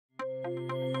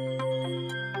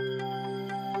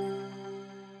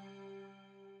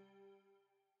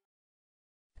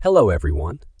Hello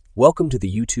everyone, welcome to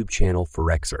the YouTube channel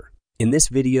Forexer. In this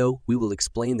video, we will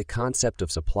explain the concept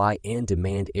of supply and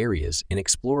demand areas and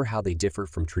explore how they differ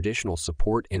from traditional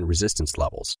support and resistance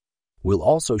levels. We'll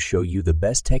also show you the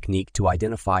best technique to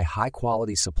identify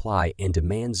high-quality supply and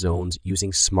demand zones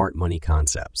using smart money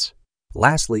concepts.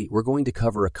 Lastly, we're going to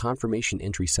cover a confirmation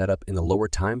entry setup in the lower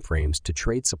time frames to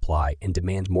trade supply and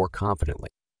demand more confidently.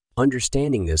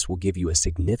 Understanding this will give you a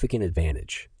significant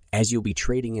advantage, as you'll be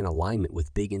trading in alignment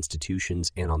with big institutions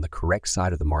and on the correct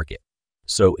side of the market.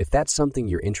 So if that's something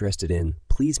you're interested in,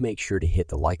 please make sure to hit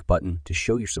the like button to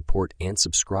show your support and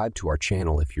subscribe to our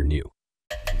channel if you're new.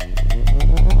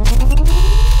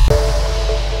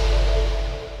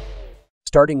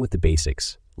 Starting with the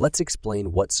basics, let's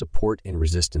explain what support and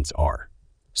resistance are.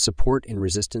 Support and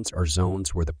resistance are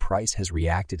zones where the price has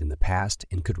reacted in the past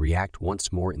and could react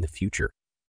once more in the future.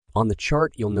 On the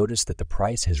chart, you'll notice that the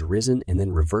price has risen and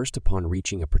then reversed upon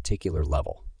reaching a particular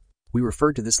level. We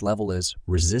refer to this level as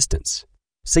resistance,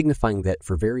 signifying that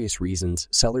for various reasons,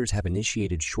 sellers have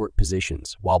initiated short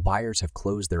positions while buyers have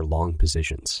closed their long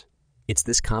positions. It's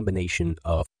this combination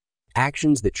of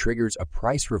actions that triggers a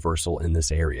price reversal in this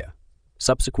area.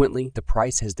 Subsequently, the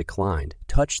price has declined,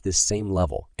 touched this same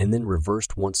level, and then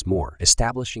reversed once more,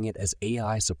 establishing it as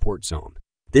AI support zone.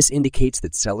 This indicates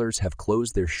that sellers have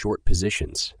closed their short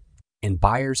positions, and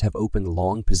buyers have opened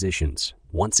long positions,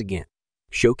 once again,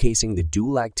 showcasing the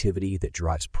dual activity that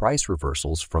drives price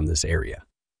reversals from this area.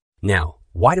 Now,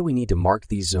 why do we need to mark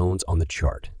these zones on the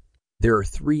chart? There are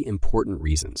three important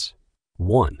reasons.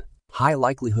 1. High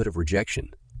likelihood of rejection.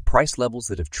 Price levels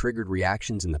that have triggered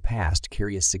reactions in the past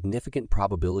carry a significant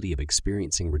probability of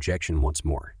experiencing rejection once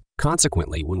more.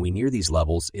 Consequently, when we near these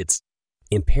levels, it's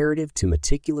imperative to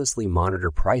meticulously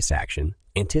monitor price action,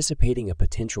 anticipating a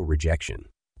potential rejection.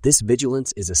 This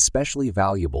vigilance is especially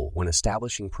valuable when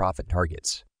establishing profit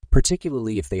targets,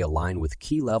 particularly if they align with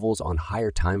key levels on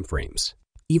higher time frames.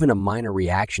 Even a minor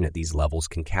reaction at these levels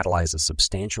can catalyze a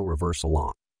substantial reversal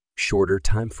on shorter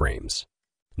time frames.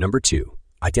 Number 2.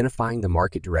 Identifying the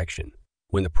market direction.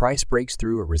 When the price breaks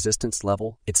through a resistance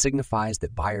level, it signifies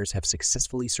that buyers have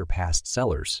successfully surpassed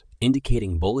sellers,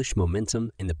 indicating bullish momentum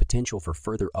and the potential for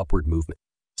further upward movement.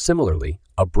 Similarly,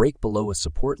 a break below a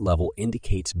support level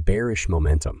indicates bearish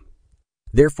momentum.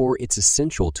 Therefore, it's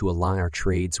essential to align our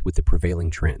trades with the prevailing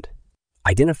trend.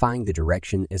 Identifying the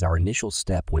direction is our initial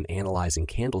step when analyzing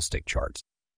candlestick charts.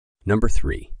 Number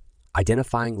 3.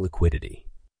 Identifying liquidity.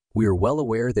 We are well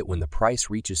aware that when the price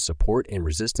reaches support and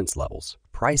resistance levels,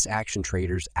 price action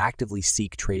traders actively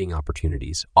seek trading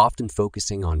opportunities, often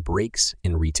focusing on breaks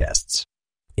and retests.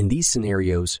 In these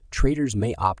scenarios, traders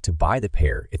may opt to buy the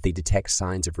pair if they detect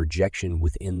signs of rejection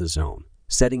within the zone,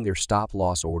 setting their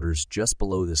stop-loss orders just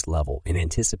below this level in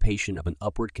anticipation of an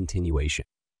upward continuation.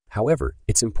 However,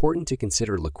 it's important to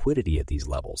consider liquidity at these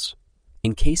levels.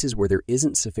 In cases where there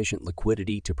isn't sufficient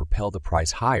liquidity to propel the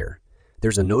price higher,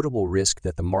 there's a notable risk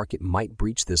that the market might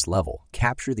breach this level,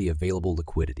 capture the available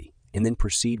liquidity, and then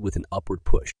proceed with an upward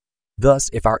push.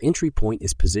 Thus, if our entry point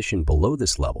is positioned below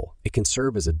this level, it can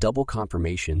serve as a double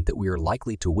confirmation that we are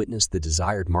likely to witness the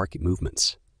desired market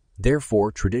movements.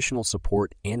 Therefore, traditional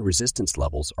support and resistance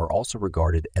levels are also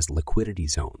regarded as liquidity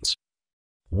zones.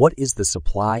 What is the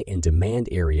supply and demand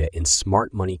area in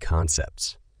smart money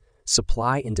concepts?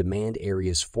 Supply and demand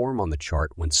areas form on the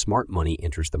chart when smart money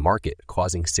enters the market,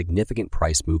 causing significant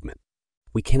price movement.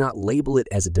 We cannot label it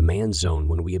as a demand zone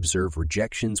when we observe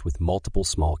rejections with multiple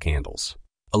small candles.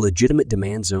 A legitimate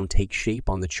demand zone takes shape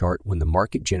on the chart when the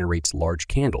market generates large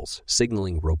candles,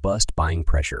 signaling robust buying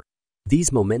pressure.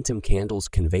 These momentum candles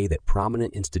convey that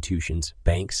prominent institutions,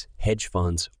 banks, hedge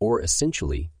funds, or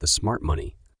essentially the smart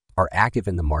money, are active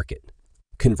in the market.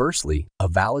 Conversely, a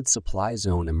valid supply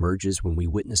zone emerges when we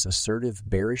witness assertive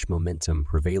bearish momentum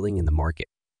prevailing in the market.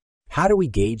 How do we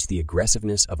gauge the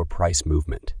aggressiveness of a price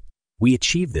movement? We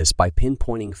achieve this by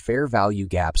pinpointing fair value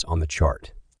gaps on the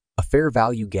chart. A fair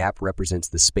value gap represents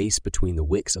the space between the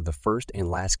wicks of the first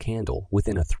and last candle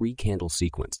within a 3-candle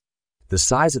sequence. The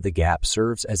size of the gap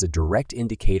serves as a direct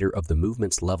indicator of the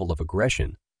movement's level of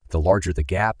aggression. The larger the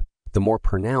gap, the more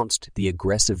pronounced the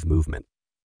aggressive movement.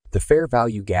 The fair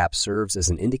value gap serves as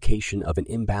an indication of an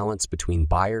imbalance between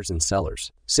buyers and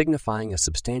sellers, signifying a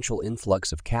substantial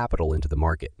influx of capital into the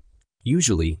market.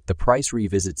 Usually, the price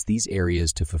revisits these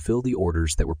areas to fulfill the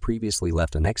orders that were previously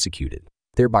left unexecuted,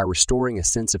 thereby restoring a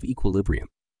sense of equilibrium.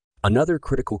 Another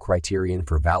critical criterion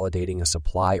for validating a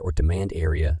supply or demand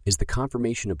area is the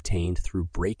confirmation obtained through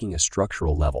breaking a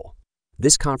structural level.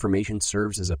 This confirmation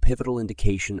serves as a pivotal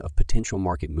indication of potential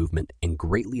market movement and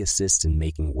greatly assists in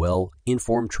making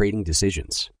well-informed trading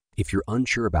decisions. If you're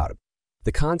unsure about it,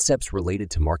 The concepts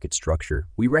related to market structure,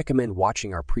 we recommend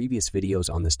watching our previous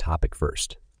videos on this topic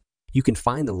first. You can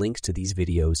find the links to these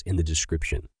videos in the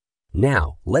description.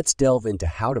 Now, let's delve into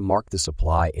how to mark the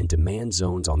supply and demand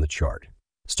zones on the chart.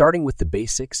 Starting with the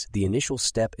basics, the initial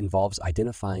step involves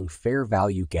identifying fair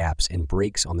value gaps and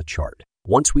breaks on the chart.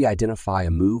 Once we identify a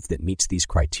move that meets these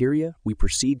criteria, we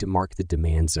proceed to mark the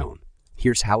demand zone.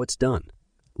 Here's how it's done.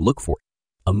 Look for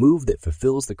a move that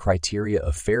fulfills the criteria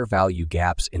of fair value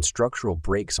gaps and structural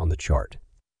breaks on the chart.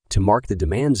 To mark the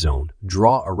demand zone,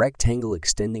 draw a rectangle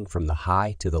extending from the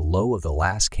high to the low of the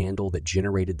last candle that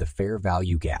generated the fair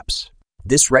value gaps.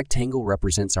 This rectangle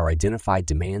represents our identified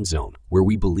demand zone, where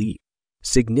we believe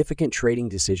significant trading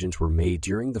decisions were made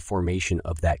during the formation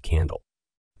of that candle.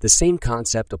 The same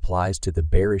concept applies to the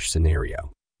bearish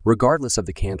scenario. Regardless of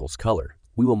the candle's color,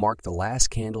 we will mark the last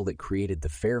candle that created the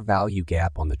fair value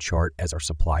gap on the chart as our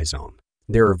supply zone.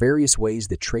 There are various ways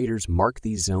that traders mark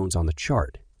these zones on the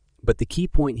chart, but the key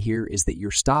point here is that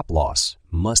your stop loss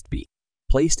must be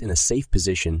placed in a safe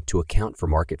position to account for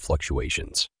market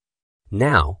fluctuations.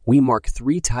 Now, we mark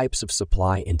 3 types of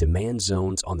supply and demand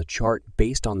zones on the chart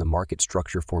based on the market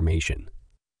structure formation.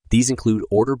 These include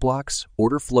order blocks,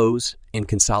 order flows, and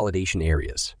consolidation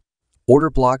areas. Order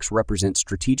blocks represent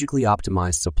strategically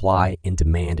optimized supply and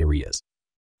demand areas.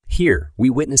 Here, we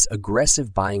witness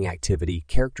aggressive buying activity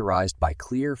characterized by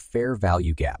clear fair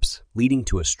value gaps, leading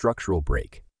to a structural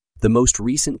break. The most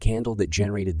recent candle that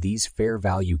generated these fair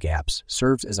value gaps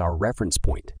serves as our reference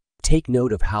point. Take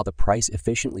note of how the price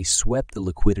efficiently swept the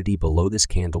liquidity below this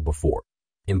candle before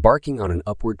embarking on an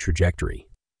upward trajectory.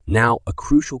 Now, a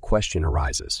crucial question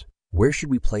arises. Where should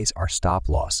we place our stop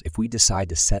loss if we decide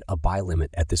to set a buy limit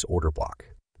at this order block?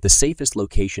 The safest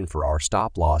location for our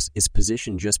stop loss is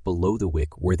positioned just below the wick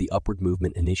where the upward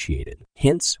movement initiated.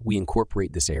 Hence, we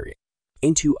incorporate this area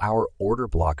into our order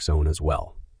block zone as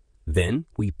well. Then,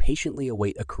 we patiently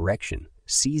await a correction,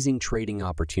 seizing trading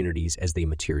opportunities as they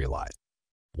materialize.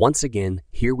 Once again,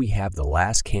 here we have the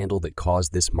last candle that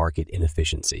caused this market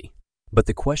inefficiency. But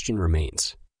the question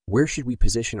remains, where should we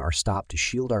position our stop to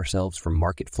shield ourselves from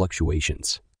market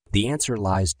fluctuations? The answer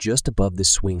lies just above this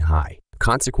swing high.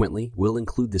 Consequently, we'll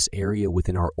include this area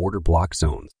within our order block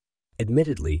zones.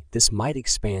 Admittedly, this might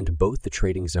expand both the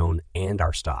trading zone and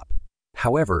our stop.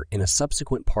 However, in a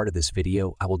subsequent part of this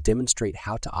video, I will demonstrate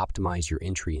how to optimize your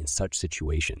entry in such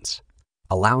situations,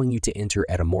 allowing you to enter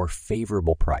at a more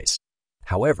favorable price.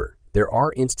 However, there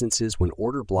are instances when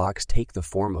order blocks take the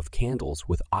form of candles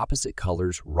with opposite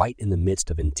colors right in the midst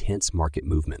of intense market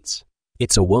movements.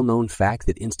 It's a well-known fact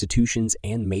that institutions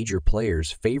and major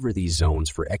players favor these zones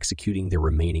for executing their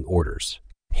remaining orders.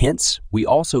 Hence, we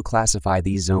also classify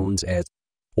these zones as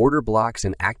order blocks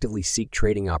and actively seek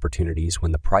trading opportunities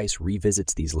when the price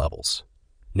revisits these levels.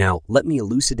 Now, let me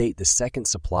elucidate the second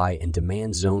supply and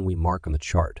demand zone we mark on the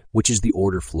chart, which is the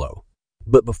order flow.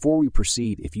 But before we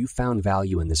proceed, if you found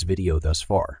value in this video thus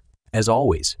far, as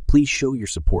always, please show your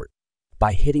support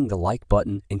by hitting the like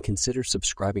button and consider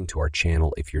subscribing to our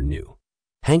channel if you're new.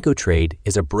 HankoTrade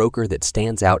is a broker that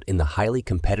stands out in the highly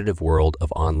competitive world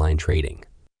of online trading.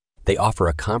 They offer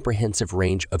a comprehensive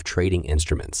range of trading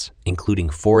instruments, including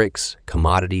Forex,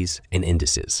 commodities, and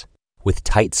indices, with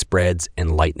tight spreads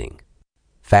and lightning,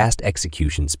 fast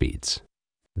execution speeds.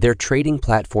 Their trading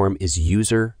platform is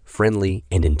user-friendly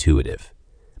and intuitive,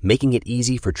 making it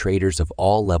easy for traders of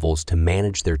all levels to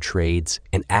manage their trades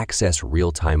and access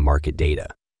real-time market data.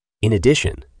 In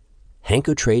addition,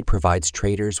 HankoTrade provides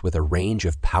traders with a range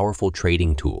of powerful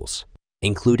trading tools,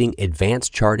 including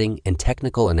advanced charting and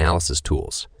technical analysis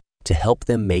tools, to help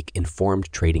them make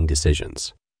informed trading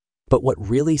decisions. But what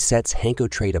really sets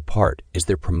HankoTrade apart is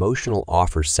their promotional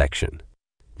offers section.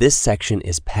 This section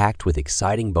is packed with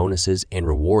exciting bonuses and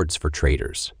rewards for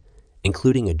traders,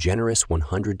 including a generous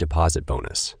 100 deposit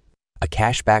bonus, a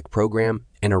cashback program,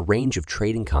 and a range of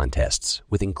trading contests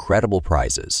with incredible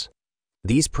prizes.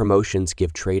 These promotions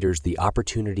give traders the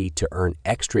opportunity to earn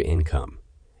extra income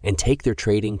and take their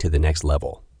trading to the next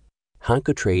level.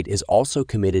 HankoTrade is also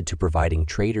committed to providing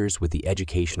traders with the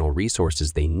educational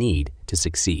resources they need to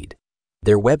succeed.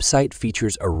 Their website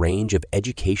features a range of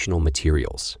educational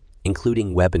materials,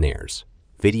 including webinars,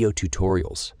 video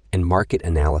tutorials, and market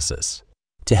analysis,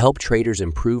 to help traders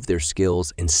improve their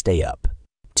skills and stay up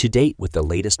to date with the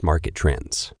latest market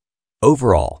trends.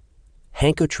 Overall,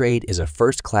 HankoTrade is a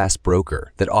first-class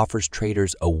broker that offers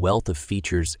traders a wealth of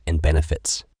features and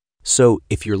benefits. So,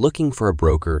 if you're looking for a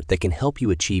broker that can help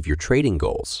you achieve your trading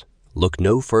goals, look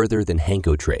no further than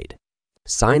HankoTrade.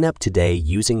 Sign up today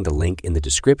using the link in the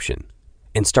description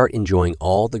and start enjoying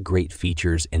all the great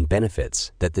features and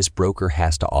benefits that this broker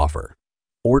has to offer.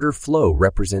 Order flow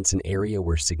represents an area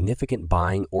where significant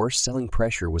buying or selling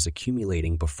pressure was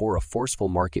accumulating before a forceful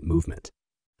market movement.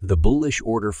 The bullish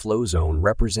order flow zone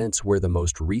represents where the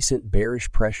most recent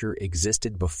bearish pressure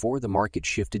existed before the market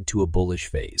shifted to a bullish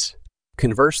phase.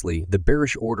 Conversely, the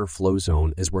bearish order flow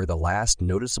zone is where the last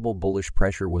noticeable bullish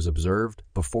pressure was observed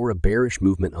before a bearish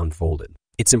movement unfolded.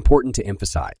 It's important to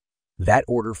emphasize that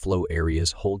order flow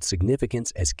areas hold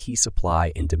significance as key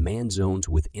supply and demand zones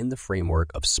within the framework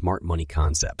of smart money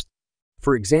concepts.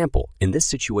 For example, in this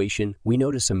situation, we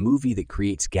notice a movie that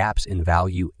creates gaps in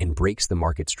value and breaks the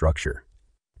market structure.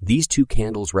 These two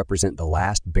candles represent the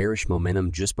last bearish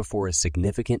momentum just before a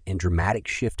significant and dramatic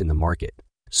shift in the market,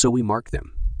 so we mark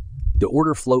them. The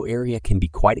order flow area can be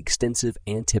quite extensive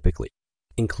and typically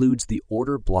includes the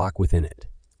order block within it.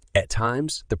 At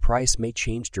times, the price may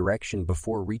change direction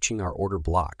before reaching our order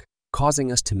block, causing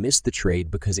us to miss the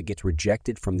trade because it gets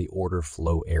rejected from the order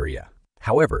flow area.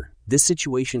 However, this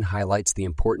situation highlights the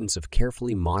importance of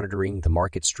carefully monitoring the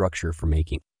market structure for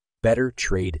making better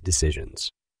trade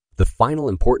decisions. The final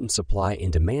important supply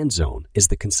and demand zone is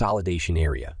the consolidation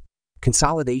area.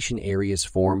 Consolidation areas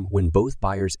form when both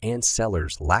buyers and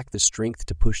sellers lack the strength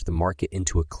to push the market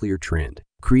into a clear trend,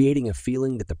 creating a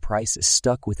feeling that the price is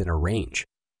stuck within a range.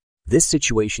 This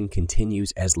situation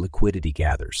continues as liquidity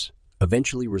gathers,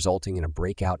 eventually resulting in a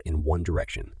breakout in one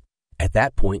direction. At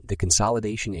that point, the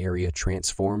consolidation area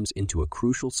transforms into a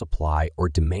crucial supply or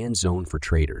demand zone for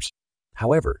traders.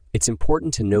 However, it's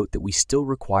important to note that we still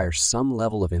require some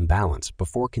level of imbalance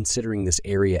before considering this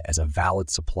area as a valid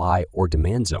supply or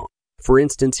demand zone. For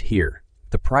instance, here,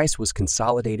 the price was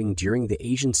consolidating during the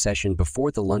Asian session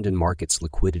before the London market's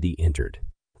liquidity entered.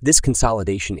 This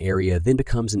consolidation area then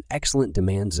becomes an excellent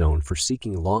demand zone for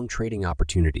seeking long trading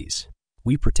opportunities.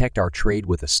 We protect our trade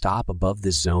with a stop above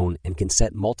this zone and can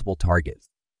set multiple targets.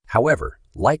 However,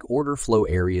 like order flow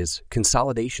areas,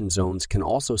 consolidation zones can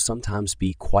also sometimes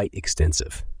be quite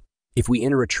extensive. If we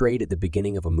enter a trade at the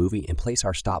beginning of a movie and place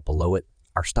our stop below it,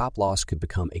 our stop loss could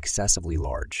become excessively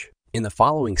large. In the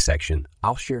following section,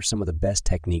 I'll share some of the best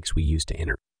techniques we use to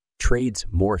enter trades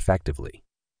more effectively.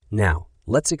 Now,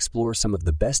 let's explore some of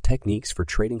the best techniques for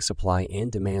trading supply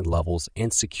and demand levels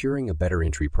and securing a better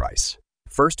entry price.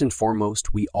 First and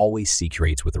foremost, we always seek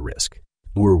trades with a risk.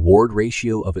 A reward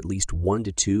ratio of at least 1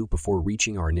 to 2 before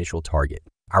reaching our initial target.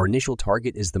 Our initial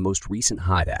target is the most recent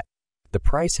high that the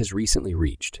price has recently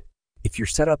reached. If your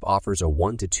setup offers a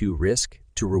 1 to 2 risk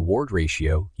to reward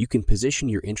ratio, you can position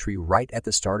your entry right at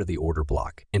the start of the order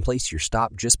block and place your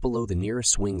stop just below the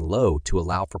nearest swing low to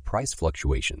allow for price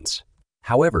fluctuations.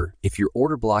 However, if your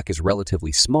order block is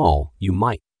relatively small, you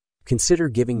might consider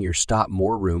giving your stop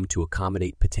more room to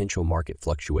accommodate potential market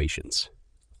fluctuations.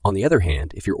 On the other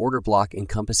hand, if your order block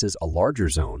encompasses a larger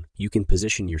zone, you can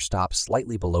position your stop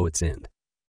slightly below its end.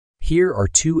 Here are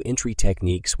 2 entry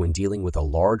techniques when dealing with a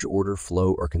large order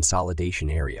flow or consolidation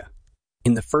area.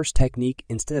 In the first technique,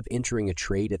 instead of entering a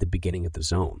trade at the beginning of the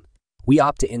zone, we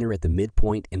opt to enter at the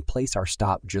midpoint and place our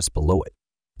stop just below it.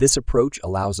 This approach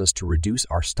allows us to reduce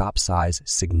our stop size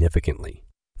significantly.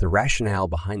 The rationale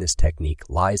behind this technique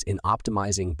lies in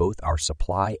optimizing both our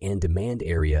supply and demand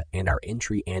area and our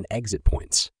entry and exit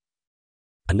points.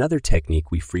 Another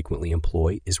technique we frequently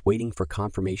employ is waiting for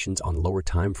confirmations on lower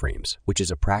time frames, which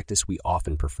is a practice we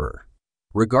often prefer.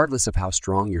 Regardless of how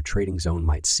strong your trading zone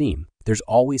might seem, there's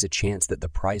always a chance that the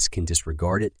price can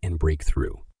disregard it and break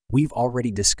through. We've already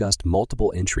discussed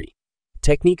multiple entry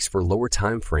techniques for lower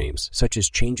time frames, such as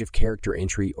change of character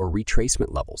entry or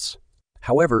retracement levels.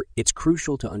 However, it's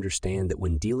crucial to understand that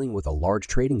when dealing with a large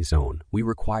trading zone, we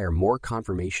require more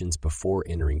confirmations before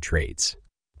entering trades.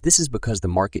 This is because the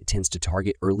market tends to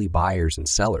target early buyers and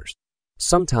sellers.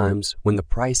 Sometimes, when the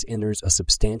price enters a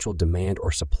substantial demand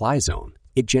or supply zone,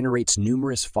 it generates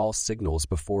numerous false signals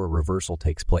before a reversal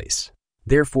takes place.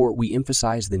 Therefore, we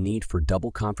emphasize the need for double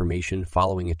confirmation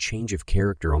following a change of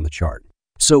character on the chart.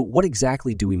 So, what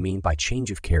exactly do we mean by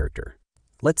change of character?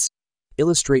 Let's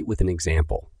illustrate with an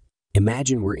example.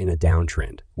 Imagine we're in a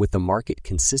downtrend, with the market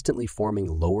consistently forming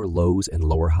lower lows and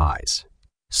lower highs.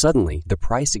 Suddenly, the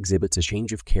price exhibits a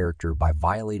change of character by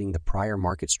violating the prior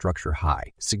market structure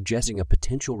high, suggesting a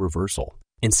potential reversal.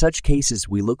 In such cases,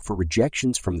 we look for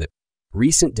rejections from the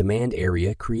recent demand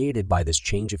area created by this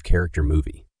change of character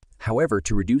movie. However,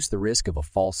 to reduce the risk of a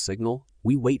false signal,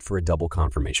 we wait for a double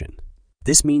confirmation.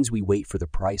 This means we wait for the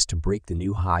price to break the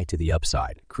new high to the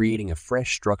upside, creating a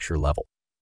fresh structure level.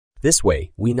 This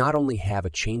way, we not only have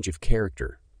a change of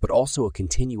character, but also a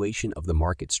continuation of the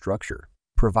market structure,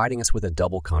 providing us with a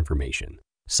double confirmation.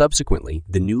 Subsequently,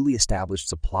 the newly established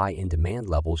supply and demand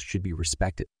levels should be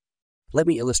respected. Let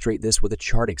me illustrate this with a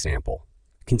chart example.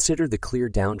 Consider the clear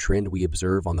downtrend we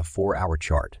observe on the 4-hour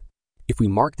chart. If we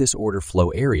mark this order flow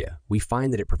area, we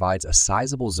find that it provides a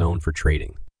sizable zone for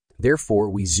trading. Therefore,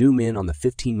 we zoom in on the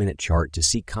 15-minute chart to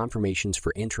seek confirmations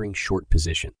for entering short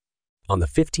position. On the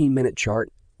 15-minute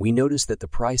chart, we notice that the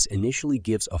price initially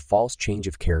gives a false change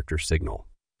of character signal,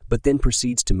 but then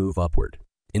proceeds to move upward.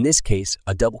 In this case,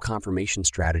 a double confirmation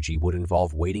strategy would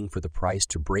involve waiting for the price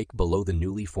to break below the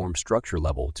newly formed structure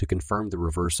level to confirm the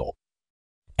reversal.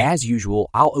 As usual,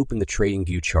 I'll open the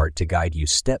TradingView chart to guide you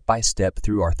step by step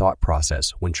through our thought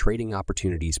process when trading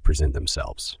opportunities present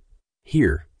themselves.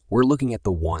 Here, we're looking at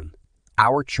the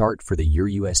 1-hour chart for the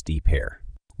EUR-USD pair.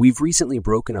 We've recently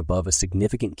broken above a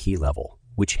significant key level,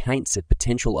 which hints at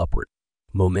potential upward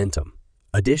momentum.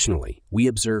 Additionally, we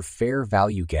observe fair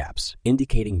value gaps,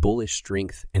 indicating bullish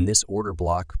strength, and this order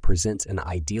block presents an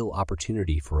ideal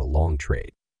opportunity for a long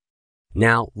trade.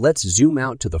 Now, let's zoom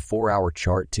out to the 4-hour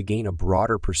chart to gain a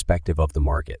broader perspective of the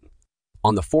market.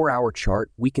 On the 4-hour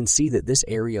chart, we can see that this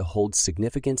area holds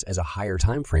significance as a higher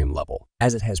time frame level,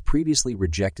 as it has previously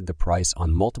rejected the price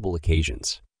on multiple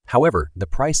occasions. However, the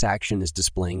price action is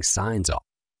displaying signs of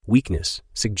weakness,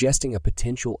 suggesting a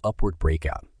potential upward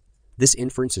breakout. This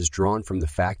inference is drawn from the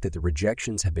fact that the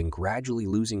rejections have been gradually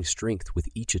losing strength with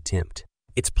each attempt.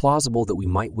 It's plausible that we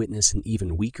might witness an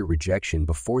even weaker rejection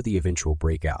before the eventual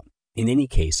breakout. In any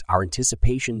case, our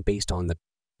anticipation based on the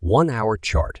 1-hour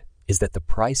chart is that the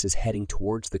price is heading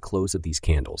towards the close of these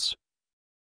candles.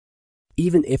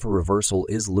 Even if a reversal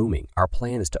is looming, our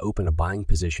plan is to open a buying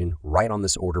position right on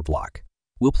this order block.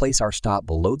 We'll place our stop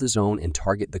below the zone and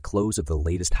target the close of the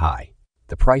latest high.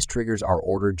 The price triggers are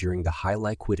ordered during the high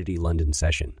liquidity London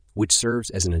session, which serves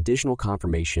as an additional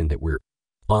confirmation that we're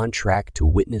on track to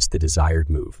witness the desired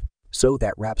move. So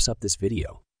that wraps up this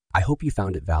video. I hope you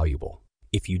found it valuable.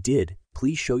 If you did,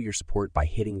 please show your support by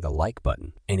hitting the like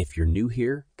button. And if you're new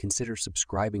here, consider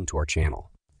subscribing to our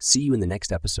channel. See you in the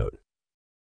next episode.